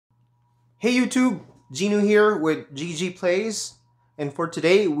Hey YouTube, Genu here with GG Plays, and for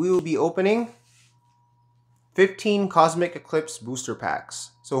today we will be opening 15 Cosmic Eclipse booster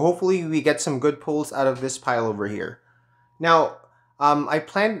packs. So hopefully we get some good pulls out of this pile over here. Now,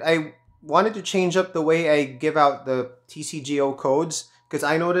 I wanted to change up the way I give out the TCGO codes because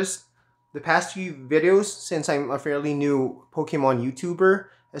I noticed the past few videos, since I'm a fairly new Pokemon YouTuber,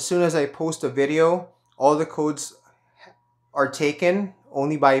 as soon as I post a video, all the codes are taken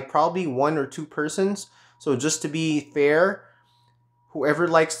only by probably 1 or 2 persons. So just to be fair, whoever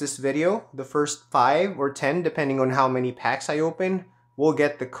likes this video, the first 5 or 10, depending on how many packs I open, will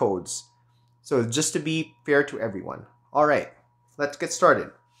get the codes. So just to be fair to everyone. Alright, let's get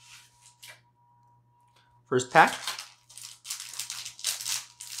started. First pack.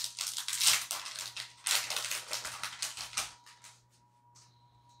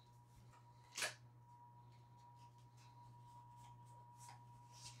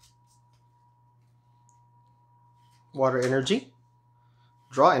 Water Energy,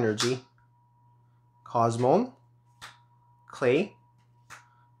 Draw Energy, Cosmome, Clay,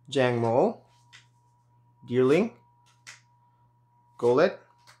 Jangmo, Deerling, Golett,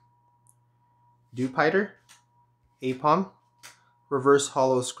 Dewpider, Apom, Reverse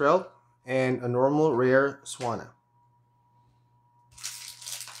Hollow Skrelp, and a normal rare Swanna.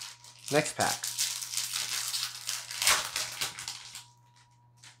 Next pack.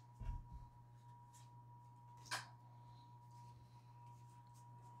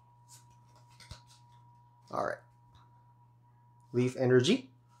 Alright. Leaf Energy,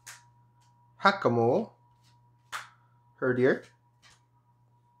 Hakamo, Herdier,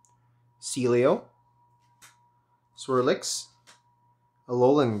 Celio, Swirlix,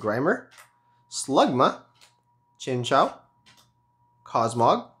 Alolan Grimer, Slugma, Chinchou,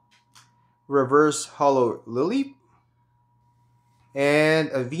 Cosmog, Reverse Hollow Lily, and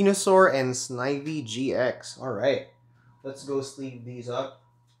a Venusaur and Snivy GX. Alright, let's go sleeve these up.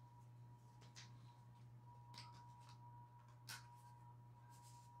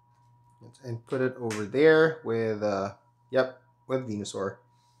 And put it over there with, with Venusaur.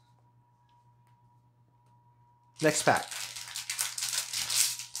 Next pack.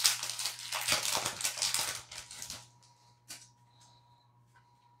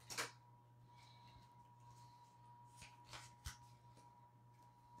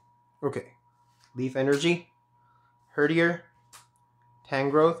 Okay. Leaf Energy, Herdier,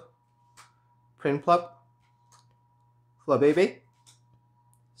 Tangrowth, Prinplup, Flabebe,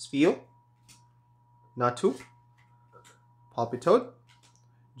 Spheal, Natu, Palpitoad,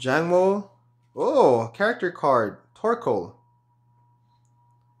 Jangmo, character card, Torkoal,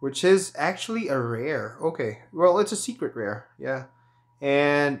 which is actually a rare. Okay, well, it's a secret rare, yeah.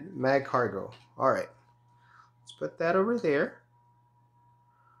 And Magcargo. Alright, let's put that over there.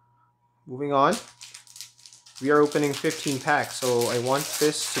 Moving on. We are opening 15 packs, so I want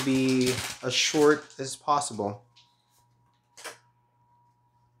this to be as short as possible.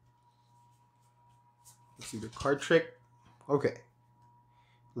 Let's see the card trick. Okay.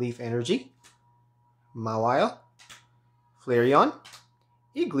 Leaf Energy, Mawile, Flareon,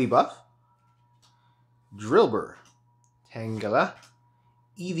 Igglybuff, Drillbur, Tangela,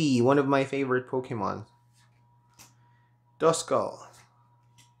 Eevee, one of my favorite Pokemon, Duskull,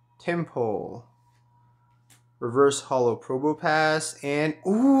 Tympole, Reverse Hollow Probopass, and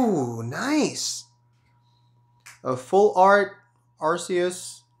ooh, nice! A full art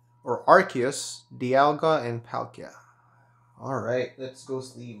Arceus, Dialga, and Palkia. Alright, let's go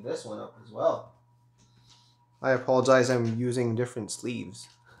sleeve this one up as well. I apologize, I'm using different sleeves.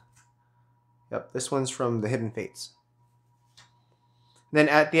 Yep, this one's from the Hidden Fates. Then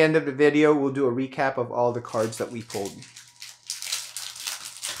at the end of the video, we'll do a recap of all the cards that we pulled.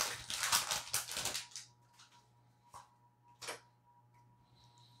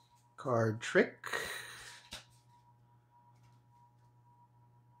 Card trick.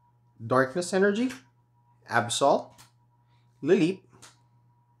 Darkness Energy, Absol, Lileep,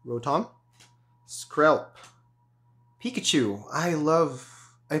 Rotom, Skrelp, Pikachu.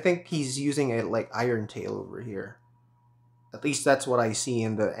 I think he's using a like Iron Tail over here. At least that's what I see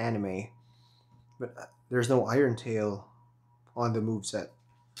in the anime. But there's no Iron Tail on the moveset.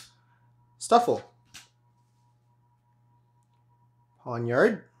 Stuffle,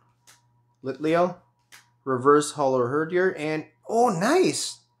 Pawniard, Litleo, Reverse Hollow Herdier, and oh,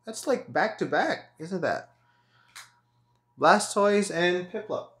 nice! That's like back to back, isn't that? Blastoise and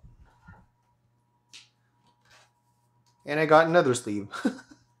Piplup. And I got another sleeve.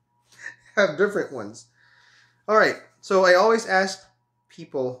 I have different ones. Alright, so I always ask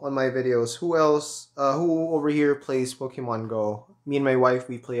people on my videos who over here plays Pokemon Go. Me and my wife,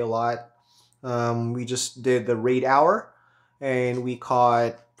 we play a lot. We just did the raid hour, and we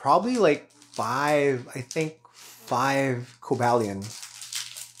caught probably like 5, I think 5 Cobalion.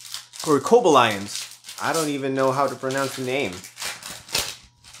 Or Cobalions. I don't even know how to pronounce the name.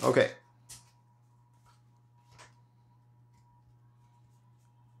 Okay.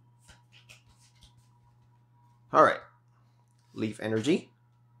 Alright. Leaf Energy.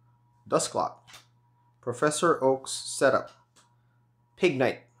 Dusclops. Professor Oak's Setup.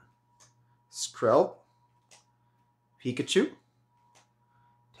 Pignite. Skrelp. Pikachu.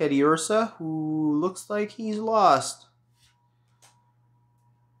 Teddy Ursa, who looks like he's lost.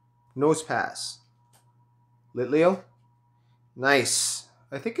 Nosepass. Litleo. Nice.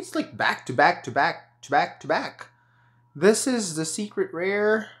 I think it's like back to back to back to back to back. This is the secret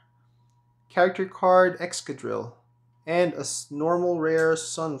rare character card Excadrill. And a normal rare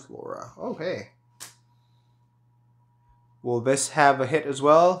Sunflora. Okay. Will this have a hit as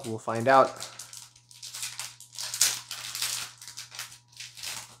well? We'll find out.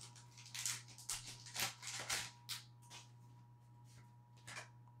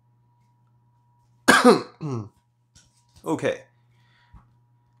 Okay.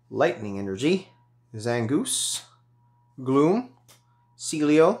 Lightning Energy. Zangoose. Gloom.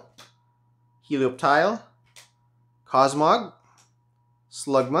 Celio. Helioptile. Cosmog.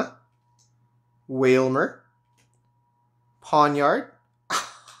 Slugma. Wailmer. Pawniard.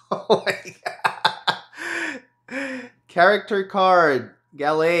 Oh my god. Character card.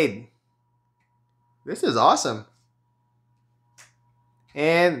 Gallade. This is awesome.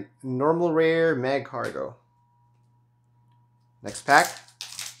 And normal rare Magcargo. Next pack.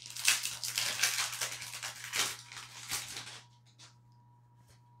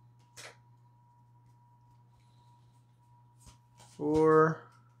 For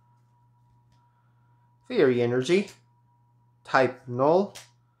Fairy Energy. Type Null.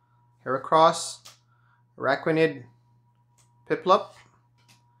 Heracross. Araquanid. Piplup.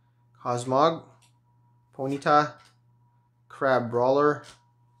 Cosmog. Ponyta. Crab Brawler.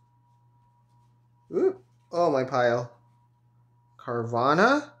 Ooh, oh my pile.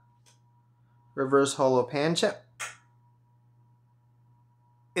 Carvana. Reverse Holo Panchep.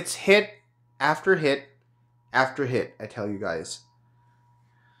 It's hit after hit after hit, I tell you guys.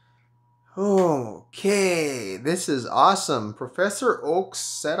 Okay, this is awesome. Professor Oak's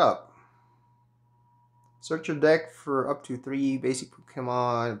Setup. Search your deck for up to 3 basic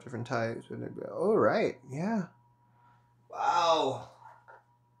Pokemon of different types. Alright, yeah. Wow.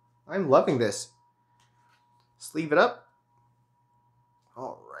 I'm loving this. Sleeve it up.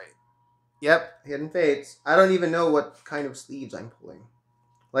 Alright. Yep, Hidden Fates. I don't even know what kind of sleeves I'm pulling.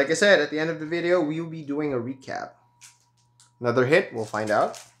 Like I said, at the end of the video, we will be doing a recap. Another hit, we'll find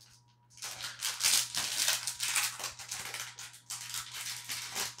out.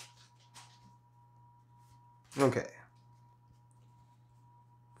 Okay.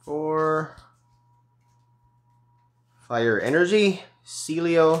 For Fire Energy,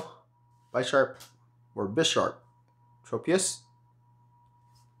 Celio, Bisharp, or Bisharp, Tropius,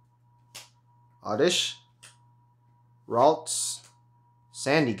 Oddish, Ralts,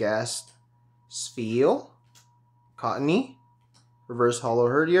 Sandygast, Spheal, Cottony, Reverse Holo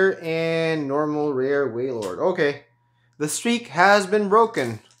Herdier, and normal rare Wailord. Okay, the streak has been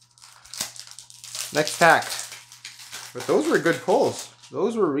broken. Next pack. But those were good pulls.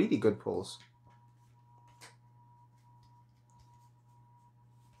 Those were really good pulls.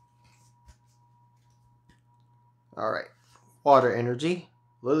 Alright. Water Energy.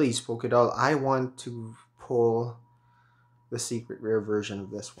 Lily's Pokédoll. I want to pull the secret rare version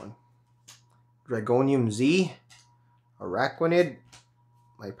of this one. Dragonium Z. Araquanid.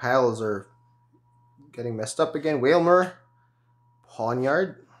 My piles are getting messed up again. Wailmer.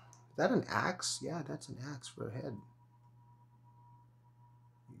 Pawniard. Is that an axe? Yeah, that's an axe for a head.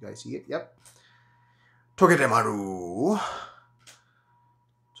 You guys see it? Yep. Togedemaru.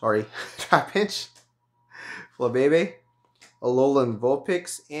 Sorry. Trapinch. Flabebe. Alolan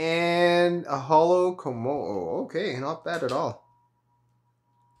Vulpix. And a Holo Komo. Okay, not bad at all.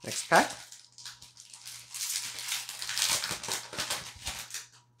 Next pack.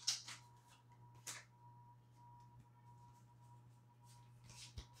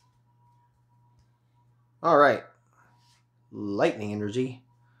 Alright. Lightning Energy.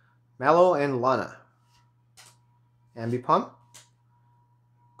 Mallow and Lana. Ambipom.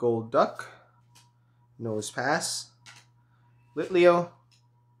 Gold Duck. Nosepass. Litleo.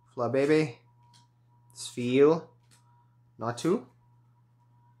 Flabebe. Spheal. Natu.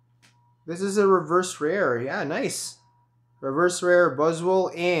 This is a reverse rare. Yeah, nice. Reverse rare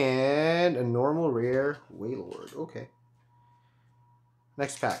Buzzwole and a normal rare Wailord. Okay.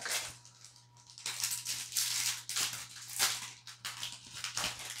 Next pack.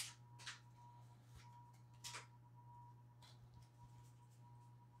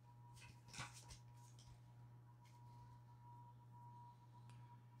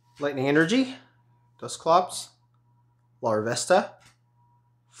 Lightning Energy, Dusclops, Larvesta,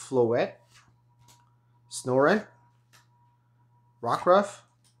 Floette, Snorunt, Rockruff,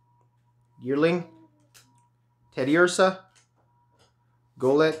 Yearling, Teddiursa,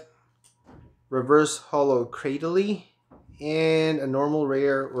 Golett, Reverse Hollow Cradily, and a normal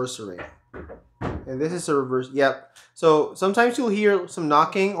rare Ursaring. And this is a reverse. Yep. So sometimes you'll hear some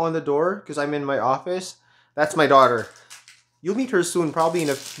knocking on the door because I'm in my office. That's my daughter. You'll meet her soon, probably in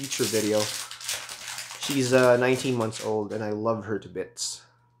a future video. She's 19 months old and I love her to bits.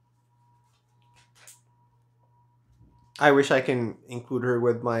 I wish I can include her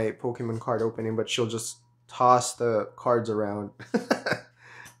with my Pokemon card opening, but she'll just toss the cards around.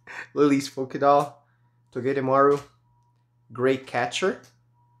 Lily's Pokédoll, Togedemaru, Great Catcher,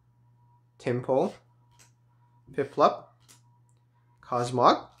 Timpo, Piplup,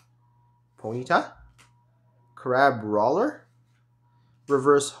 Cosmog, Ponyta, Crab Roller,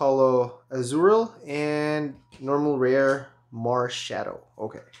 Reverse Hollow Azurill, and normal rare Marshadow.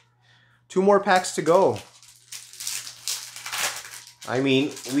 Okay. 2 more packs to go. I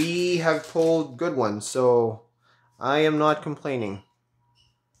mean, we have pulled good ones, so I am not complaining.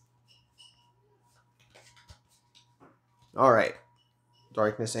 Alright.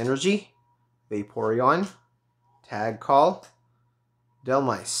 Darkness Energy, Vaporeon, Tag Call,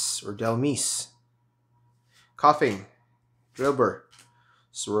 Delmise or Delmise, Coughing, Drillbur,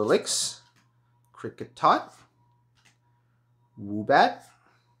 Swirlix, Kricketot, Woobat,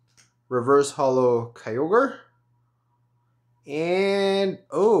 Reverse Hollow Kyogre, and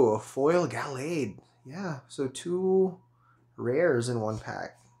oh, a foil Gallade. Yeah, so 2 rares in 1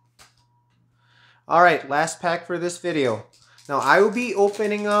 pack. Alright, last pack for this video. Now I will be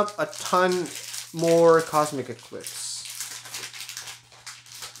opening up a ton more Cosmic Eclipse.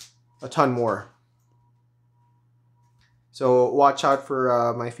 A ton more. So watch out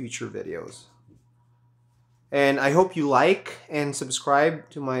for my future videos. And I hope you like and subscribe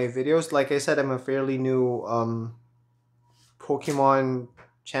to my videos. Like I said, I'm a fairly new Pokemon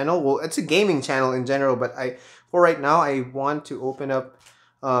channel. Well, it's a gaming channel in general, but for right now, I want to open up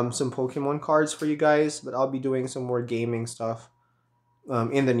some Pokemon cards for you guys, but I'll be doing some more gaming stuff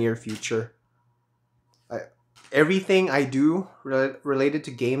in the near future. Everything I do related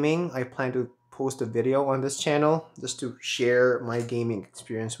to gaming, I plan to post a video on this channel just to share my gaming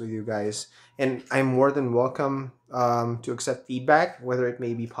experience with you guys. And I'm more than welcome to accept feedback, whether it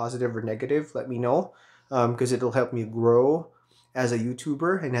may be positive or negative. Let me know, because it'll help me grow as a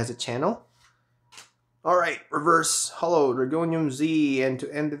YouTuber and as a channel. Alright, Reverse Hollow Dragonium Z, and to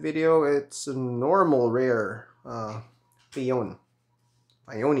end the video, it's a normal rare Phione.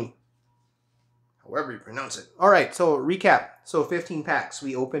 However you pronounce it. Alright, so recap. So 15 packs.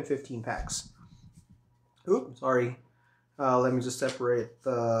 We opened 15 packs. Oops, sorry. Let me just separate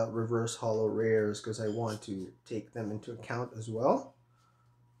the Reverse Hollow rares because I want to take them into account as well.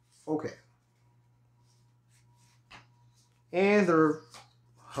 Okay. And the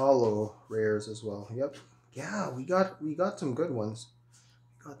Hollow rares as well. Yep. Yeah, we got some good ones.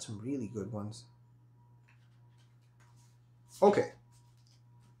 We got some really good ones. Okay.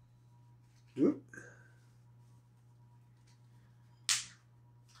 Oop.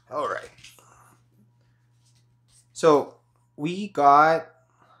 All right. So we got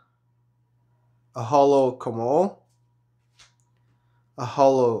a Hollow Como, a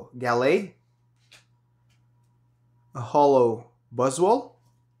Hollow Gallade, a Hollow Buzzwole,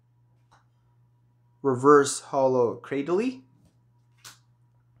 Reverse Hollow Cradily,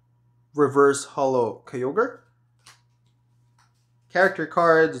 Reverse Hollow Kyogre. Character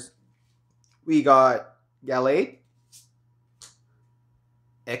cards, we got Gallade,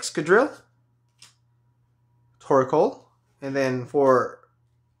 Excadrill, Torkoal, and then for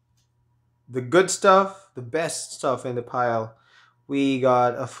the good stuff, the best stuff in the pile, we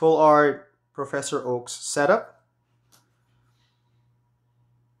got a full art Professor Oak's setup,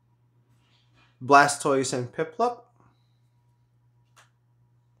 Blastoise and Piplup,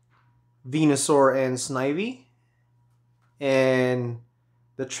 Venusaur and Snivy, and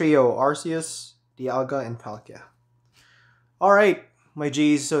the trio Arceus, Dialga, and Palkia. Alright, my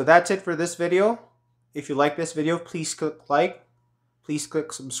G's, so that's it for this video. If you like this video, please click like, please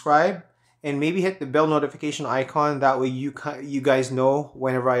click subscribe, and maybe hit the bell notification icon. That way you guys know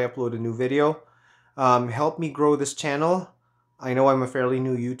whenever I upload a new video. Help me grow this channel. I know I'm a fairly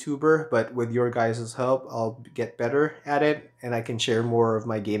new YouTuber, but with your guys' help, I'll get better at it, and I can share more of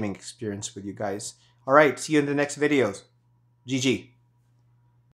my gaming experience with you guys. Alright, see you in the next videos. GG.